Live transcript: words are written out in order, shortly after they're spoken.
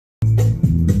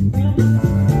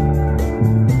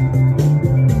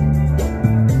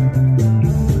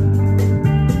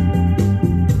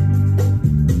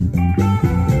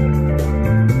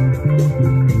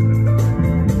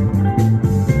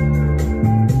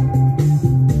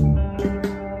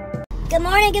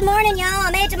good morning, y'all. I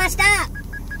made it to my stop.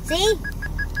 See?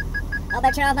 I'll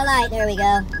better turn off my light. There we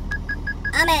go.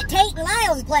 I'm at Tate and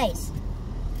Lyle's place.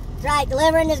 That's right,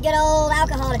 delivering this good old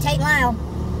alcohol to Tate and Lyle.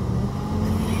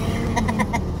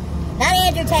 Not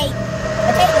Andrew Tate,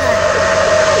 but Tate and Lyle.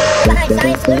 Behind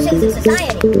Science Solutions in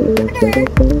Society.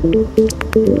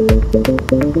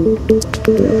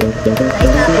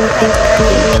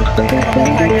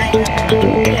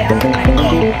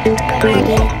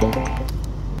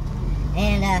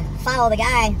 And follow the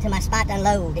guy to my spot to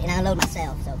unload, and I unload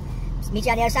myself. So, just meet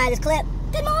you on the other side of this clip.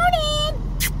 Good morning!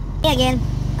 Yeah, again,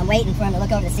 I'm waiting for him to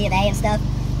look over the C of A and stuff.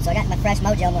 So I got my fresh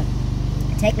mojo. I'm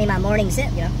gonna take me my morning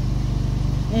sip, you know.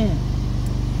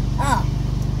 Oh,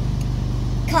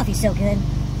 coffee's so good.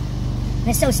 And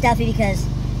it's so stuffy because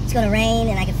it's gonna rain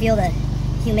and I can feel the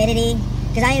humidity.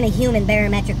 Because I am a human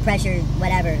barometric pressure,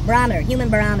 whatever, barometer, human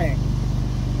barometer.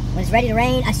 When it's ready to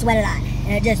rain, I sweat it out.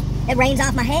 And it rains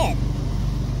off my head.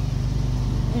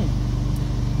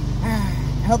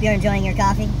 I hope you're enjoying your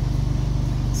coffee.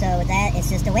 So with that, it's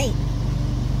just a wait.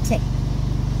 Tick,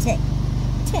 tick,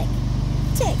 tick,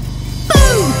 tick.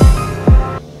 Boom!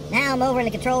 Now I'm over in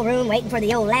the control room waiting for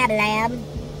the old lab.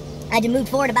 I just moved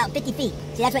forward about 50 feet.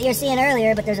 See, that's what you were seeing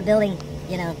earlier, but there's a building,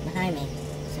 you know, behind me.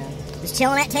 So, just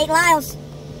chilling at Tate and Lyle's.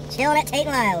 Chilling at Tate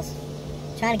and Lyle's.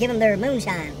 Trying to give them their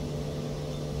moonshine.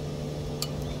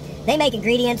 They make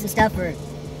ingredients and stuff for,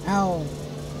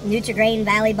 Nutri-Grain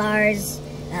Valley bars,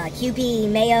 QP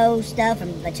mayo stuff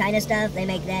from the China stuff. They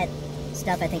make that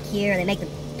stuff, I think, here. They make the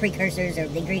precursors or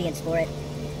the ingredients for it.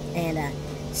 And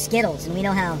Skittles, and we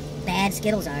know how bad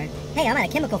Skittles are. Hey, I'm at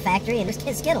a chemical factory, and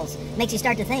there's Skittles. Makes you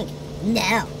start to think.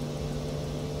 No.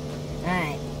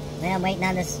 Alright. Well, I'm waiting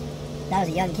on this. That was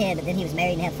a young kid, but then he was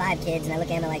married and had 5 kids, and I look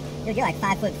at him like, dude, you're like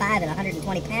 5'5" and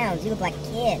 120 pounds. You look like a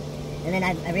kid. And then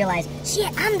I realized,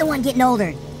 shit, I'm the one getting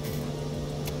older.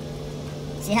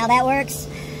 See how that works?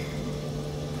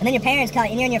 And then your parents call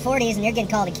you, and you're in your 40s, and you're getting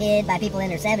called a kid by people in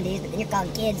their 70s, but then you're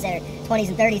calling kids that are 20s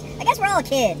and 30s. I guess we're all a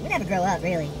kid. We never grow up,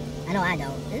 really. I know I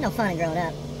don't. There's no fun in growing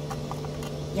up.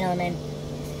 You know what I mean?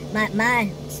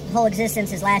 My whole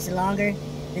existence has lasted longer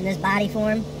than this body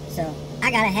form, so I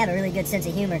gotta have a really good sense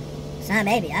of humor. So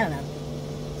maybe, I don't know.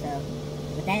 So,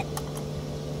 with that,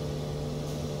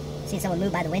 see someone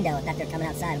move by the window. I thought they were coming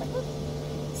outside. I'm like, whoop.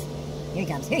 Here he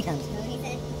comes, here he comes. So he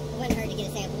said it wouldn't hurt to get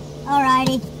a sample.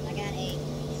 Alrighty. I got a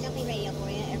jumping radio for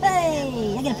you.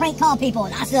 Hey, I get to prank call people.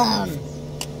 Awesome.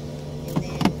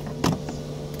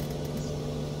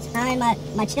 Sign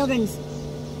my children's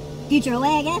future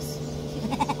away, I guess.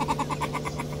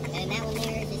 And that one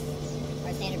there is just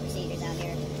our standard procedures out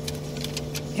here.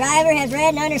 Driver has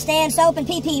read and understands SOAP and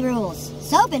PP rules.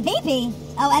 SOAP and PP?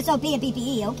 Oh, SOP and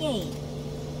PPE, okay.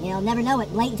 You know, never know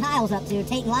what Leighton Tile's up to,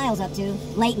 Tate and Lyle's up to.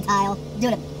 Leighton Tile,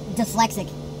 doing a dyslexic.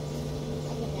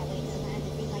 I look that way sometimes.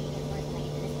 It seems like it gets worse when I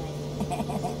get to this place.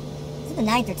 Is it the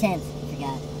 9th or 10th? I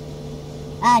forgot.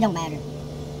 It don't matter.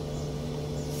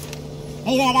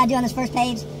 Anything I gotta do on this first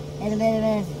page? The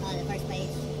first page.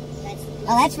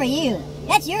 That's for you.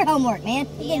 That's your homework, man.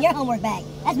 You're getting your homework back.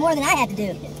 That's more than I have to do.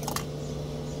 And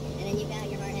then you've got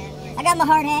your hard hat. I got my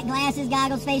hard hat, glasses,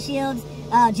 goggles, face shields,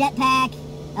 jetpack,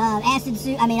 acid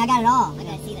suit. I mean, I got it all. I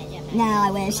gotta see that jetpack. No,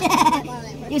 I wish.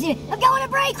 You see, I'm going to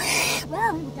break.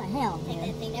 Well, what the hell, Take man?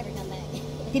 that thing never come back.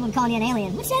 People calling you an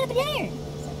alien. What's that up in the air?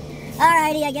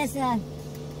 Alrighty, I guess I'll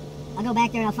go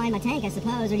back there and I'll find my tank, I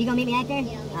suppose. Are you gonna meet me back there?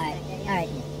 Yeah, I'll meet you Alright, back there, yeah. alright.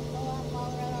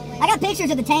 Follow the road all the way. I got pictures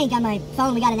of the tank on my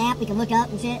phone. We got an app we can look up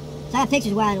and shit. So I got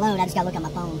pictures where I unload. I just gotta look on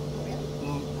my phone. Oh, really?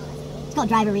 Yeah. Oh, that's cool. It's called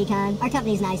Driver Recon. Our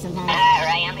company's nice sometimes.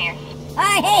 Ray, I'm here.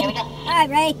 Alright, hey! Here we go. Alright,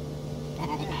 Ray.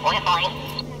 Alright. We're fine.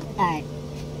 Alright.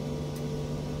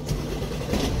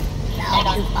 Hang Oh,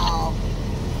 on. goofball.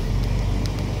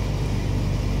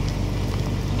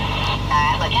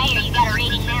 Look, hey, you got a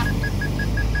reading now?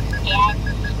 Yeah,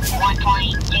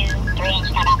 1.2, 3-inch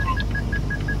cutoff.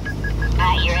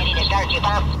 You ready to start your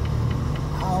pump?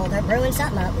 Oh, they're brewing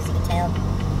something up, as you can tell.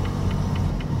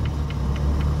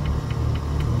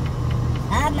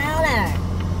 5 mile an hour.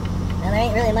 Well, there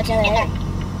ain't really much other Yes, there. sir.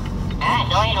 Alright,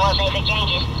 go ahead and we'll see if it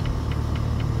changes.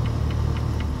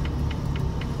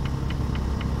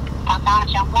 Pump on,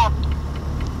 shut low.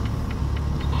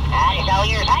 Alright, it's all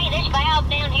yours. Hey, this valve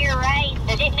down here, Ray,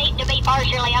 does it need to be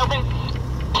partially open?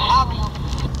 Oh,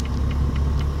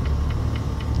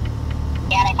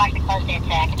 yeah, they partially closed it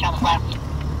to control the flow.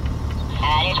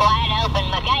 It's wide open,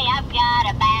 McKay. I've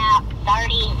got about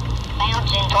 30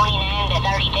 bouncing 29 to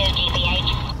 32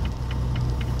 GPH.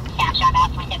 Yeah, I'm shot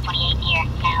about 27, 28 here.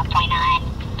 Now 29,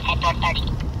 head toward 30.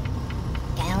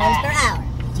 Gallons per hour.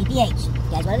 GPH. You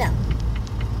guys want to know?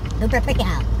 Super freaking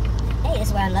out. Hey, this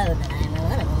is where I unload, but I'm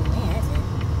one of them. Yeah, that's it.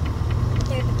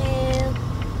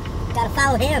 Gotta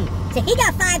follow him. See, he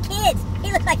got 5 kids.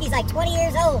 He looks like he's like 20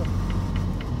 years old.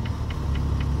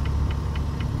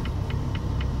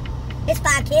 His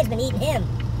 5 kids been eating him.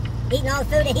 Eating all the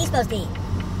food that he's supposed to eat.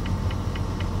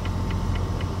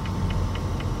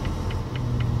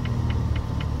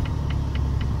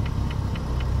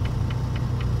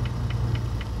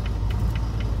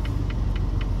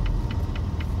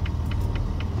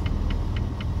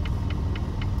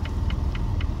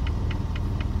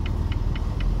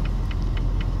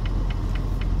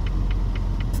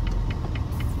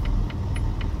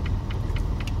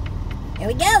 Here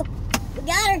we go. We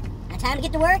got her. Now time to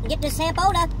get to work and get this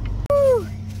Sampoda. Woo.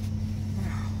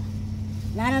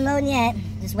 Not unloading yet.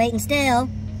 Just waiting still.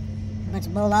 A bunch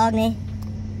of bologna.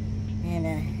 And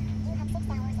You have 6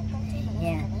 hours and 13 minutes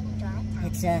yeah. remaining drive time.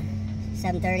 It's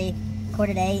 7:30,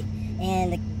 quarter to 8,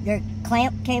 and the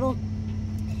clamp cable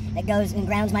that goes and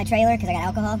grounds my trailer because I got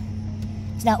alcohol.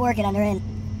 It's not working on their end.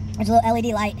 There's a little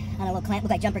LED light on a little clamp,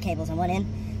 look like jumper cables on one end.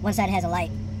 One side has a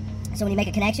light. So when you make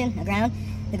a connection, a ground,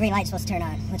 the green light's supposed to turn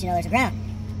on, let you know there's a ground.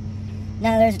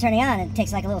 None of those are turning on. It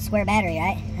takes like a little square battery,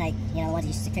 right? Like, you know, the ones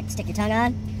you stick your tongue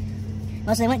on.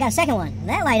 Well, so they went and got a second one. And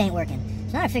that light ain't working.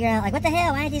 So now I'm figuring out, like, what the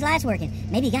hell? Why ain't these lights working?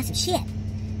 Maybe you got some shit.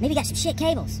 Maybe you got some shit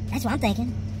cables. That's what I'm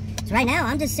thinking. So right now,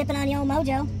 I'm just sipping on the old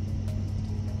mojo.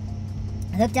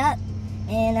 Hooked up.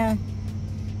 And,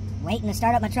 waiting to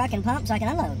start up my truck and pump so I can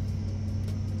unload.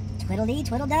 Twiddle-dee,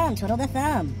 twiddle-dum, twiddle the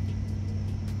thumb.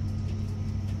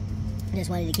 I just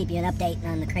wanted to keep you an update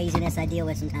on the craziness I deal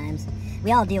with sometimes.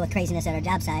 We all deal with craziness at our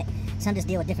job site. Some just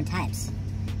deal with different types.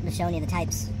 I'm just showing you the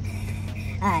types.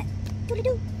 Alright.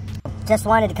 Doo-doo-doo. Just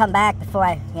wanted to come back before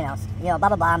I, you know, blah,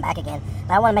 blah, blah, I'm back again.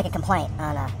 But I want to make a complaint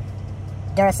on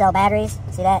Duracell batteries.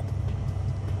 See that?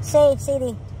 See it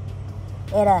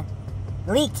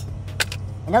leaked.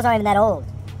 And those aren't even that old.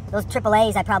 Those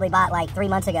AAAs I probably bought like 3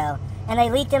 months ago. And they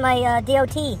leaked in my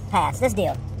DOT pass. This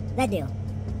deal. That deal.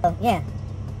 So, yeah.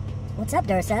 What's up,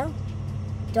 Duracell?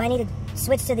 Do I need to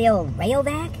switch to the old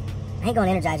Rayovac? I ain't going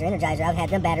Energizer. I've had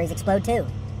them batteries explode too.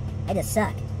 They just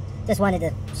suck. Just wanted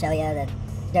to show you that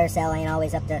Duracell ain't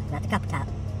always up to, not the cup top.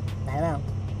 I don't know.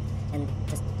 And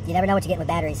just, you never know what you get with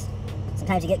batteries.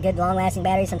 Sometimes you get good, long-lasting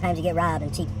batteries. Sometimes you get robbed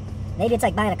and cheap. Maybe it's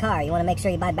like buying a car. You want to make sure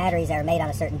you buy batteries that are made on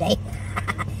a certain date.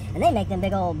 And they make them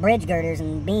big old bridge girders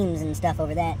and beams and stuff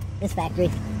over that. This factory.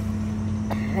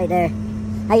 Right there.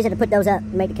 I use it to put those up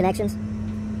and make the connections.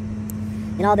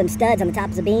 And all them studs on the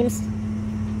tops of the beams,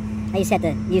 I just have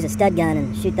to use a stud gun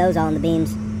and shoot those all in the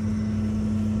beams.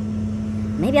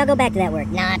 Maybe I'll go back to that work.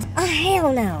 Not. Oh,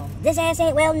 hell no. This ass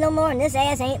ain't welding no more, and this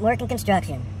ass ain't working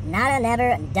construction. Not a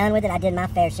never. I'm done with it. I did my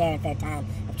fair share and fair time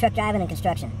of truck driving and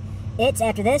construction. It's,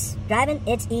 after this driving,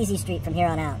 it's easy street from here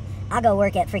on out. I'll go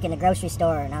work at freaking the grocery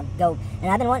store, and I've been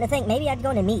wanting to think, maybe I'd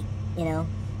go into meat, you know,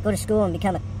 go to school and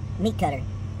become a meat cutter.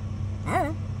 I don't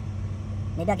know.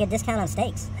 Maybe I'll get a discount on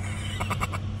steaks.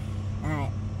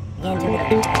 Alright, again to it.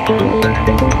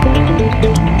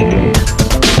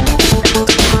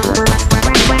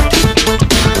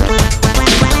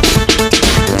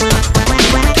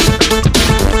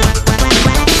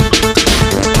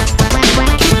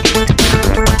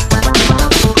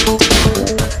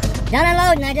 Done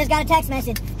unloading, I just got a text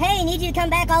message. Hey, need you to come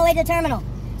back all the way to the terminal.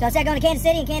 So instead of going to Kansas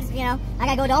City and Kansas, you know, I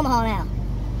gotta go to Omaha now.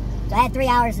 So I had 3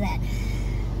 hours of that.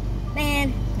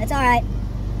 Man, that's alright.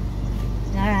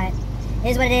 Alright. It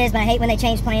is what it is, but I hate when they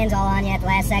change plans all on you at the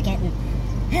last second.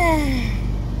 And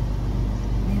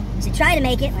so try to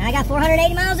make it. I got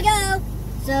 480 miles to go.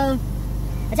 So,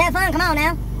 let's have fun. Come on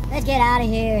now. Let's get out of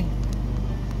here.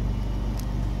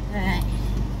 Alright.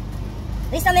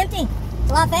 At least I'm empty. It's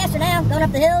a lot faster now, going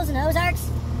up the hills and the Ozarks.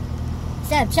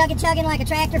 Instead of chugging like a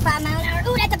tractor, 5 miles an hour.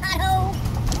 Ooh, that's a pothole.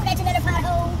 Ooh, that's another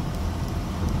pothole.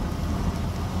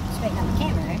 Straighten up the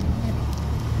camera there.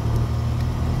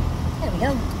 There we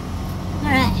go.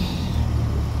 Alright.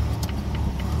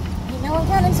 Ain't no one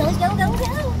coming, so let's go, go,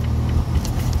 go.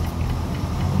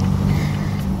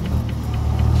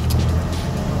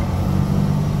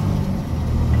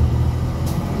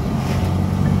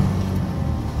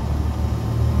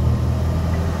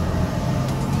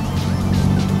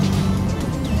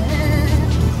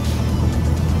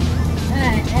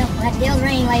 It'll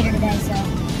rain later today, so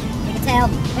you can tell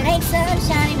it ain't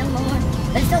sunshiny no more.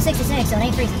 But it's still 66, so it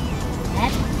ain't freezing.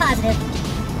 That's positive.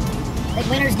 Big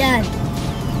winter's done.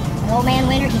 The old man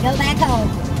winter can go back home.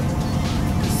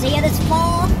 See you this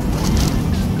fall.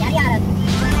 Yada yada.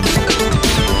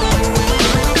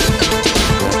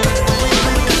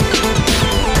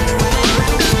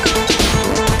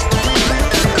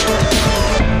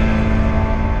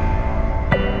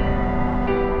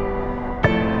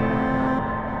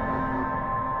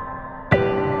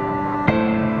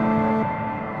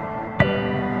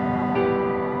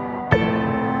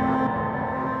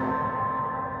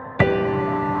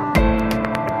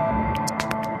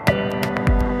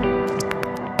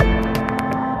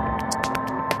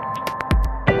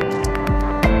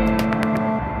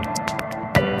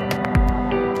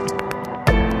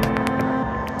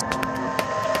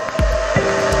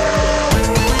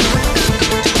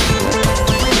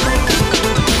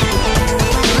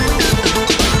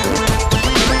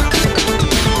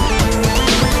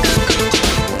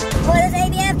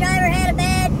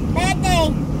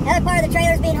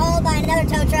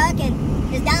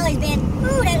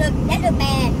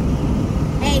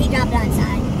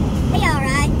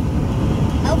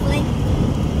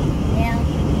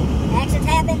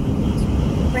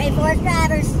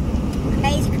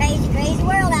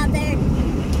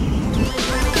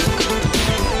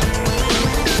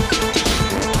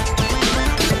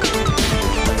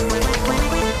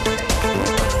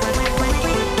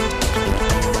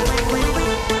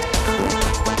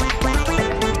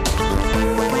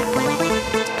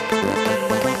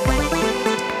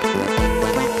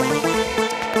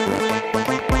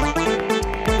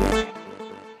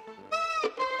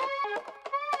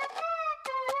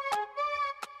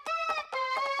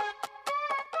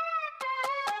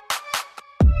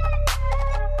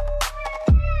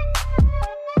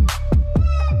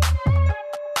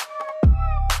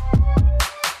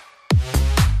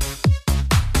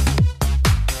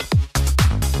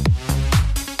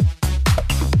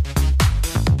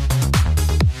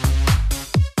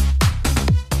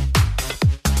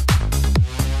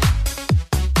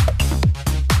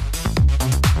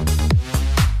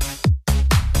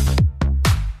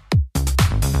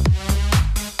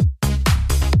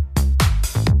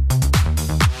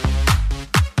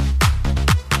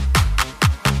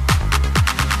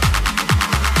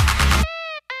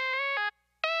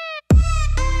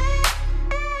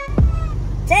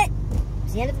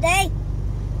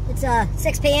 It's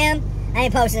 6 p.m. I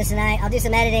ain't posting this tonight. I'll do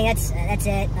some editing. That's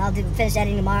it. I'll finish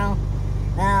editing tomorrow.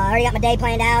 I already got my day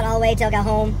planned out all the way till I got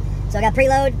home. So I got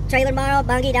preload trailer tomorrow,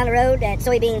 bungie down the road at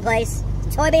soybean place.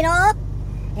 Some soybean oil,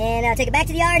 and I'll take it back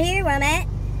to the yard here where I'm at.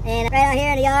 And right out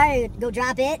here in the yard, go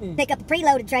drop it and pick up a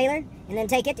preloaded trailer, and then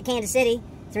take it to Kansas City,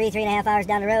 3.5 hours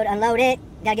down the road, unload it.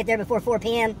 Gotta get there before 4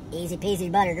 p.m. Easy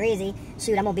peasy, butter greasy.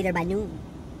 Shoot, I'm gonna be there by noon.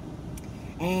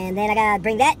 And then I gotta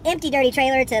bring that empty, dirty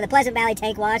trailer to the Pleasant Valley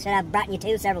tank wash that I've brought you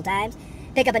to several times.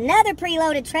 Pick up another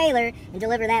preloaded trailer and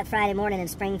deliver that Friday morning in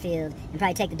Springfield. And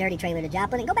probably take the dirty trailer to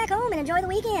Joplin and go back home and enjoy the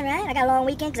weekend, right? I got a long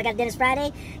weekend because I got dentist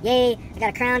Friday. Yay, I got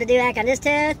a crown to do back on this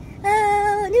tooth.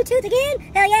 Oh, new tooth again?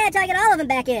 Hell yeah, until I get all of them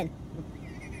back in.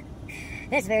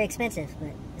 It's very expensive, but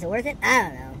is it worth it? I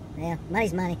don't know. Yeah,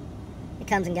 money's money. It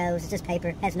comes and goes. It's just paper.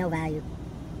 It has no value.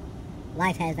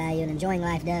 Life has value, and enjoying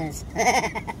life does.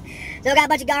 So I got a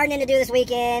bunch of gardening to do this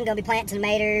weekend. Gonna be planting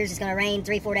tomatoes. It's gonna rain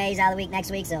 3-4 days out of the week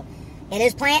next week, so it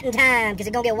is planting time, because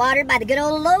it's gonna get watered by the good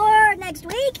old Lord next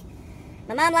week.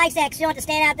 My mom likes that, because she don't have to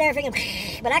stand out there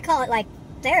freaking, but I call it like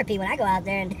therapy when I go out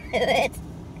there and do it.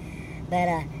 But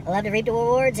I love to reap the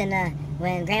rewards, and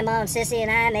when Grandma and Sissy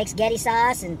and I make spaghetti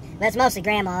sauce, and well, it's mostly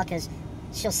Grandma, because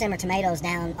she'll simmer tomatoes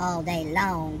down all day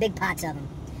long, big pots of them.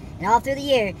 And all through the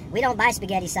year, we don't buy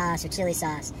spaghetti sauce or chili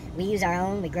sauce. We use our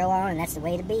own, we grow our own, and that's the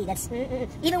way to be. That's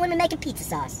even when we're making pizza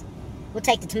sauce. We'll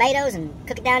take the tomatoes and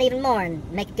cook it down even more and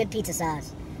make a good pizza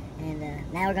sauce. And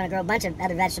now we're going to grow a bunch of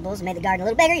other vegetables and make the garden a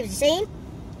little bigger, as you've seen.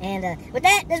 And with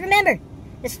that, just remember,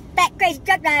 this fat, crazy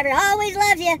truck driver always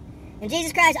loves you. And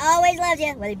Jesus Christ always loves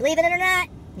you, whether you believe in it or not.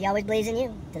 He always believes in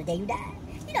you till the day you die.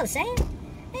 You know the saying.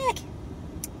 Heck.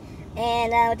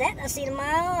 And with that, I'll see you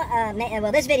tomorrow.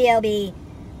 Well, this video will be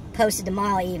posted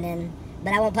tomorrow evening,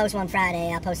 but I won't post one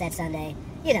Friday. I'll post that Sunday.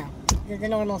 You know, the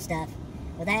normal stuff.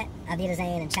 With that, Auf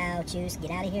Wiedersehen and ciao, choose.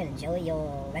 Get out of here and enjoy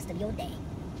your rest of your day.